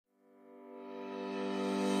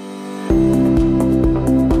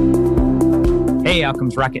Hey,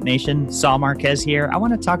 Outcomes Rocket Nation, Saul Marquez here. I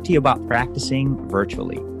want to talk to you about practicing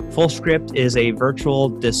virtually. FullScript is a virtual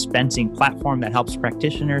dispensing platform that helps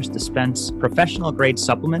practitioners dispense professional-grade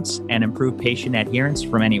supplements and improve patient adherence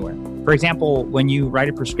from anywhere. For example, when you write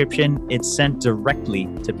a prescription, it's sent directly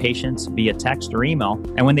to patients via text or email,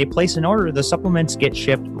 and when they place an order, the supplements get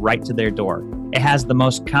shipped right to their door. It has the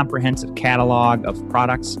most comprehensive catalog of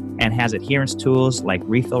products and has adherence tools like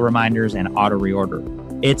refill reminders and auto reorder.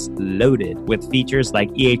 It's loaded with features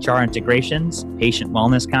like EHR integrations, patient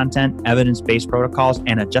wellness content, evidence-based protocols,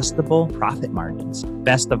 and adjustable profit margins.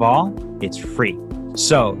 Best of all, it's free.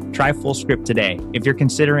 So try FullScript today. If you're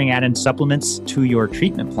considering adding supplements to your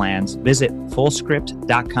treatment plans, visit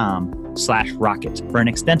fullscript.com/rocket for an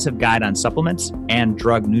extensive guide on supplements and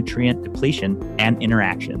drug nutrient depletion and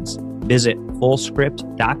interactions. Visit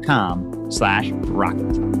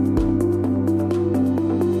fullscript.com/rocket.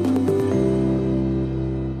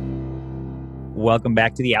 Welcome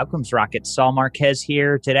back to the Outcomes Rocket. Saul Marquez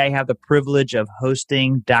here. Today I have the privilege of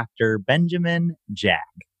hosting Dr. Benjamin Jag.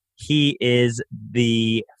 He is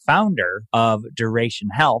the founder of Duration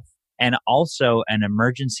Health and also an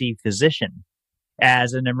emergency physician.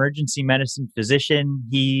 As an emergency medicine physician,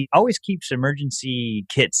 he always keeps emergency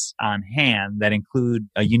kits on hand that include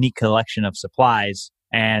a unique collection of supplies.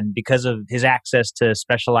 And because of his access to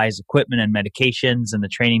specialized equipment and medications and the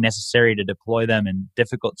training necessary to deploy them in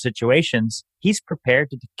difficult situations, he's prepared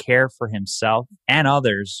to care for himself and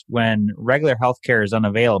others when regular healthcare is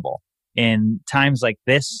unavailable. In times like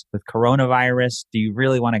this with coronavirus, do you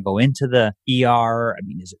really want to go into the ER? I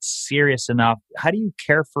mean, is it serious enough? How do you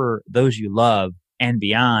care for those you love and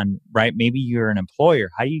beyond, right? Maybe you're an employer.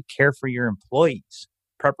 How do you care for your employees?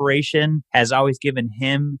 Preparation has always given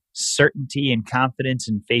him certainty and confidence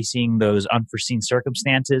in facing those unforeseen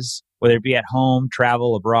circumstances, whether it be at home,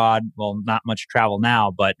 travel, abroad. Well, not much travel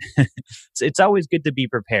now, but it's always good to be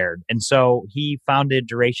prepared. And so he founded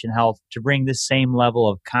Duration Health to bring this same level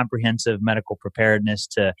of comprehensive medical preparedness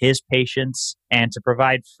to his patients and to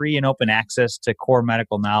provide free and open access to core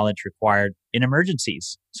medical knowledge required in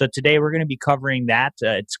emergencies. So today we're going to be covering that.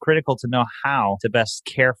 It's critical to know how to best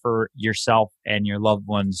care for yourself and your loved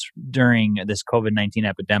ones during this COVID-19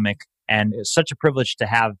 epidemic. And it's such a privilege to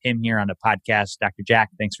have him here on the podcast. Dr. Jag,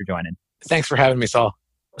 thanks for joining. Thanks for having me, Saul.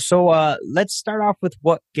 So let's start off with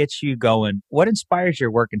what gets you going. What inspires your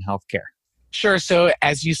work in healthcare? Sure. So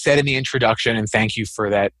as you said in the introduction, and thank you for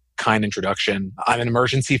that kind introduction, I'm an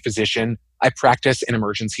emergency physician. I practice in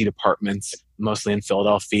emergency departments, mostly in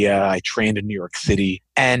Philadelphia. I trained in New York City.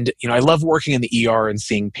 And, I love working in the ER and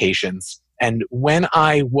seeing patients. And when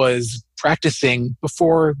I was practicing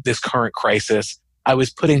before this current crisis, I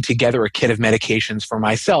was putting together a kit of medications for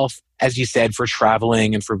myself, as you said, for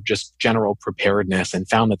traveling and for just general preparedness, and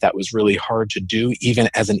found that was really hard to do, even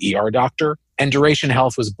as an ER doctor. And Duration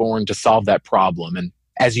Health was born to solve that problem. And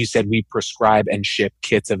as you said, we prescribe and ship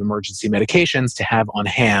kits of emergency medications to have on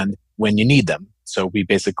hand when you need them. So we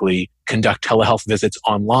basically conduct telehealth visits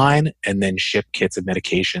online and then ship kits of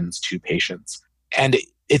medications to patients. And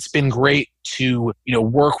it's been great to,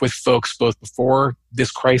 work with folks both before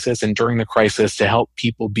this crisis and during the crisis to help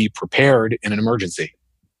people be prepared in an emergency.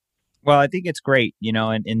 Well, I think it's great,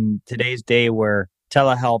 in today's day where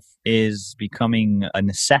telehealth is becoming a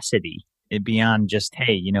necessity beyond just,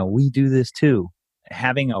 hey, we do this too.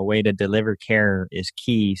 Having a way to deliver care is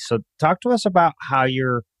key. So talk to us about how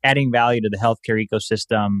you're adding value to the healthcare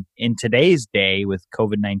ecosystem in today's day with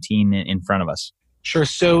COVID-19 in front of us. Sure.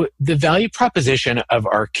 So the value proposition of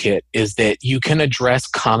our kit is that you can address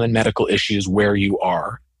common medical issues where you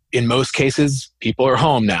are. In most cases, people are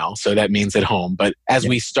home now, so that means at home. But as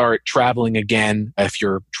we start traveling again, if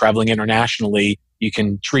you're traveling internationally, you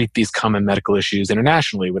can treat these common medical issues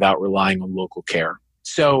internationally without relying on local care.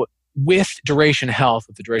 So with Duration Health,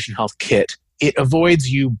 with the Duration Health kit, it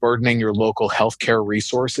avoids you burdening your local healthcare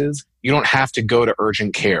resources. You don't have to go to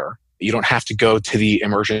urgent care. You don't have to go to the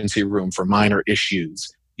emergency room for minor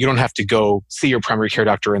issues. You don't have to go see your primary care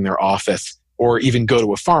doctor in their office or even go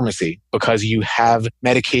to a pharmacy, because you have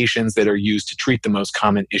medications that are used to treat the most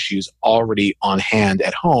common issues already on hand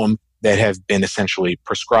at home that have been essentially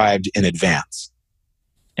prescribed in advance.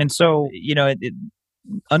 And so,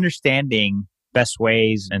 understanding best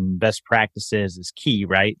ways and best practices is key,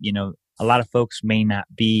 right? A lot of folks may not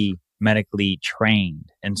be medically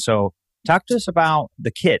trained. And so talk to us about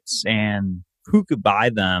the kits and who could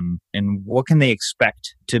buy them and what can they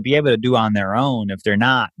expect to be able to do on their own if they're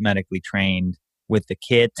not medically trained with the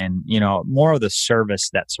kit and, more of the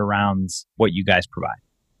service that surrounds what you guys provide.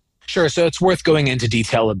 Sure. So it's worth going into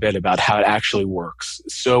detail a bit about how it actually works.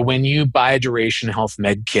 So when you buy a Duration Health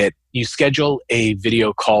Med Kit, you schedule a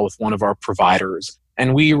video call with one of our providers,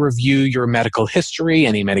 and we review your medical history,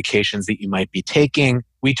 any medications that you might be taking.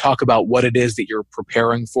 We talk about what it is that you're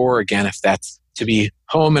preparing for. Again, if that's to be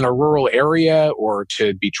home in a rural area or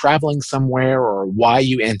to be traveling somewhere, or why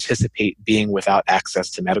you anticipate being without access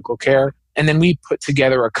to medical care. And then we put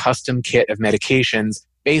together a custom kit of medications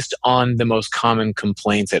based on the most common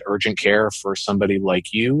complaints at urgent care for somebody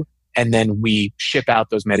like you. And then we ship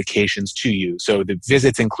out those medications to you. So the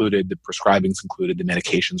visits included, the prescribing's included, the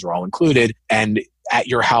medications are all included. And at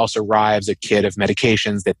your house arrives a kit of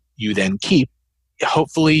medications that you then keep.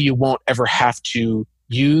 Hopefully you won't ever have to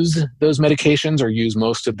use those medications or use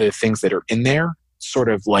most of the things that are in there, sort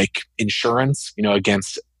of like insurance,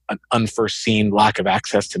 against an unforeseen lack of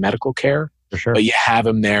access to medical care. For sure. But you have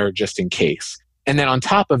them there just in case. And then on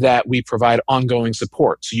top of that, we provide ongoing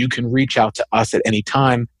support. So you can reach out to us at any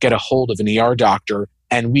time, get a hold of an ER doctor,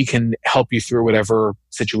 and we can help you through whatever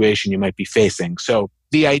situation you might be facing. So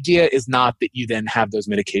the idea is not that you then have those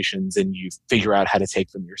medications and you figure out how to take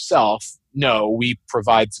them yourself. No, we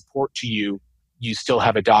provide support to you. You still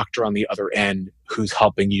have a doctor on the other end who's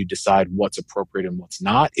helping you decide what's appropriate and what's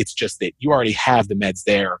not. It's just that you already have the meds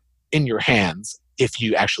there in your hands if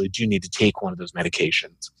you actually do need to take one of those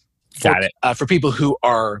medications. Got it. For people who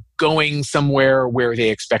are going somewhere where they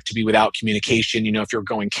expect to be without communication, if you're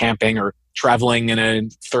going camping or traveling in a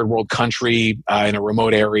third world country in a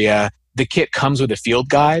remote area, the kit comes with a field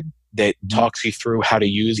guide that talks you through how to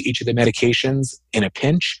use each of the medications in a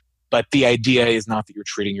pinch. But the idea is not that you're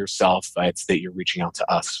treating yourself, it's that you're reaching out to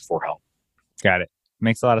us for help. Got it.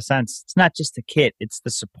 Makes a lot of sense. It's not just the kit, it's the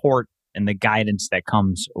support and the guidance that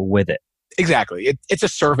comes with it. Exactly. It's a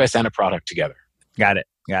service and a product together. Got it.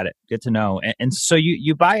 Good to know. And so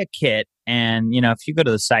you buy a kit, and if you go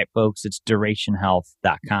to the site, folks, it's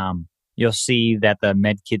durationhealth.com. You'll see that the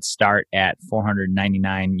med kits start at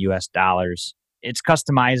 $499 US. It's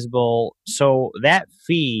customizable. So that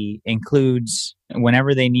fee includes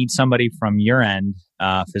whenever they need somebody from your end,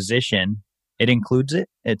 physician, it includes it.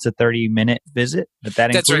 It's a 30-minute visit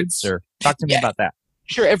that includes, right. Or talk to me about that.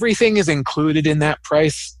 Sure. Everything is included in that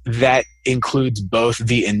price. That includes both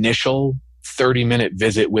the initial 30-minute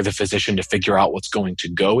visit with a physician to figure out what's going to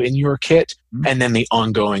go in your kit, and then the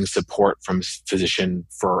ongoing support from physician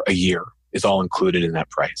for a year is all included in that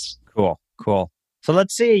price. Cool. So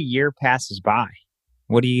let's say a year passes by.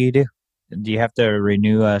 What do you do? Do you have to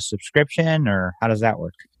renew a subscription, or how does that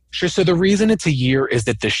work? Sure. So the reason it's a year is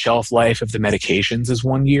that the shelf life of the medications is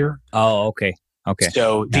 1 year. Oh, okay.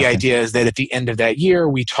 So the idea is that at the end of that year,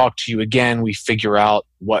 we talk to you again. We figure out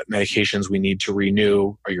what medications we need to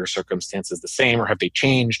renew. Are your circumstances the same, or have they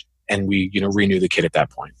changed? And we, renew the kit at that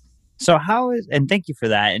point. So and thank you for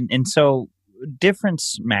that. And so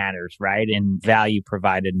difference matters, right? And value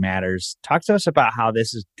provided matters. Talk to us about how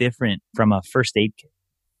this is different from a first aid kit.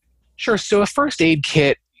 Sure. So a first aid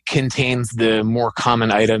kit contains the more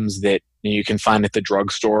common items that you can find at the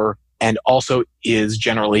drugstore, and also is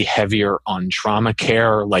generally heavier on trauma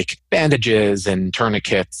care, like bandages and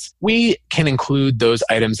tourniquets. We can include those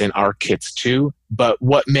items in our kits too, but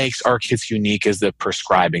what makes our kits unique is the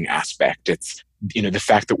prescribing aspect. It's the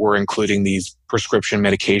fact that we're including these prescription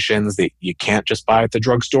medications that you can't just buy at the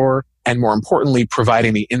drugstore, and more importantly,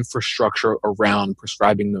 providing the infrastructure around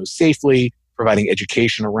prescribing those safely, providing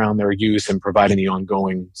education around their use, and providing the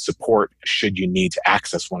ongoing support should you need to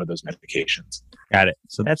access one of those medications. Got it.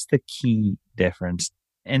 So that's the key difference.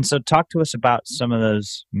 And so talk to us about some of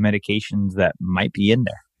those medications that might be in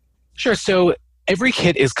there. Sure. So every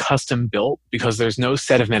kit is custom built because there's no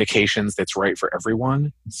set of medications that's right for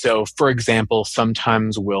everyone. So for example,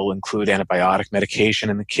 sometimes we'll include antibiotic medication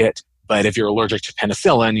in the kit, but if you're allergic to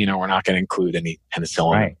penicillin, we're not going to include any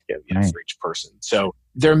penicillin for each person. So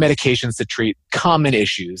there are medications that treat common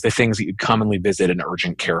issues, the things that you'd commonly visit an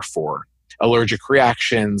urgent care for. Allergic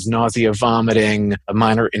reactions, nausea, vomiting,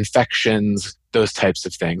 minor infections, those types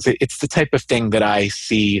of things. It's the type of thing that I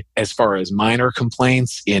see as far as minor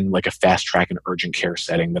complaints in like a fast track and urgent care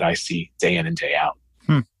setting that I see day in and day out.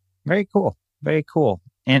 Very cool.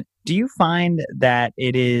 And do you find that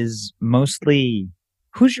it is mostly,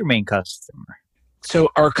 who's your main customer? So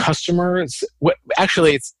our customers,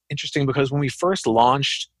 actually it's interesting because when we first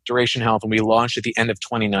launched Duration Health, and we launched at the end of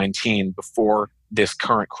 2019 before this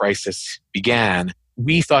current crisis began,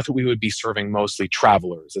 we thought that we would be serving mostly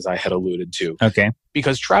travelers, as I had alluded to. Okay.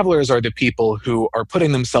 Because travelers are the people who are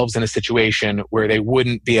putting themselves in a situation where they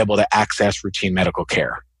wouldn't be able to access routine medical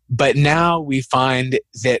care. But now we find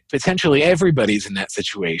that potentially everybody's in that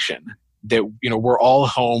situation, that, we're all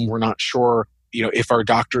home. We're not sure if our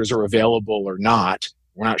doctors are available or not.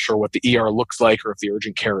 We're not sure what the ER looks like or if the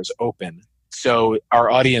urgent care is open. So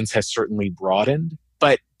our audience has certainly broadened.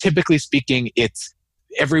 But typically speaking, it's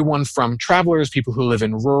everyone from travelers, people who live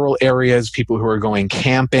in rural areas, people who are going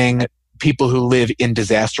camping, people who live in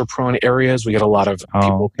disaster-prone areas. We get a lot of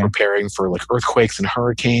people preparing for like earthquakes and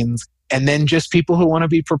hurricanes. And then just people who want to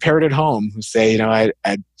be prepared at home, who say,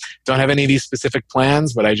 I don't have any of these specific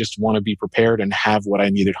plans, but I just want to be prepared and have what I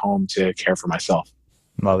need at home to care for myself.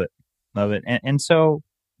 Love it. Love it. And so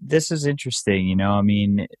this is interesting,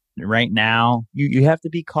 right now you have to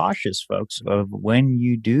be cautious, folks, of when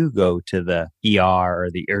you do go to the ER or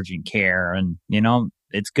the urgent care. And,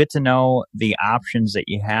 it's good to know the options that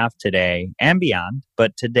you have today and beyond.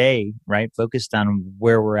 But today, right, focused on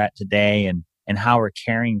where we're at today and how we're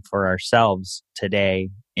caring for ourselves today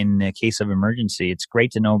in the case of emergency. It's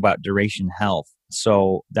great to know about Duration Health.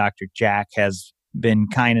 So Dr. Jack has been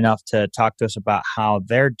kind enough to talk to us about how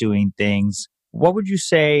they're doing things. What would you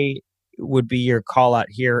say would be your call out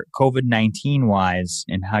here, COVID-19 wise,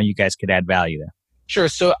 and how you guys could add value there? Sure.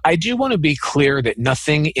 So I do want to be clear that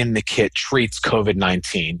nothing in the kit treats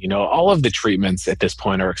COVID-19. All of the treatments at this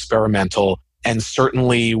point are experimental. And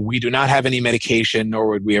certainly we do not have any medication, nor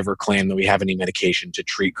would we ever claim that we have any medication to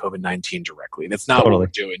treat COVID-19 directly. That's not what we're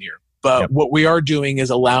doing here. But what we are doing is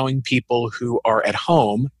allowing people who are at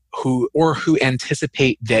home who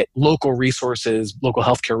anticipate that local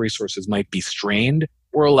healthcare resources might be strained.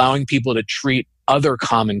 We're allowing people to treat other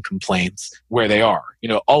common complaints where they are.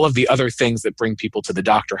 All of the other things that bring people to the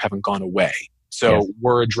doctor haven't gone away. So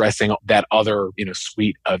we're addressing that other,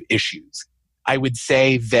 suite of issues. I would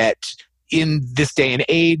say that in this day and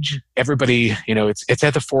age, everybody, it's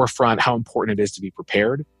at the forefront how important it is to be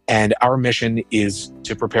prepared. And our mission is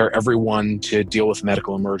to prepare everyone to deal with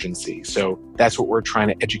medical emergency. So that's what we're trying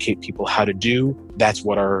to educate people how to do. That's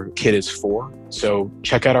what our kit is for. So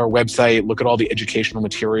check out our website, look at all the educational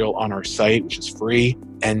material on our site, which is free,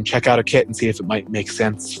 and check out a kit and see if it might make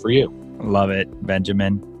sense for you. Love it,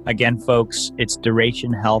 Benjamin. Again, folks, it's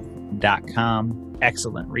durationhealth.com.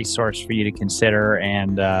 Excellent resource for you to consider.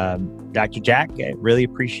 And Dr. Jack, I really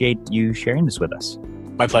appreciate you sharing this with us.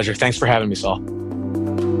 My pleasure. Thanks for having me, Saul.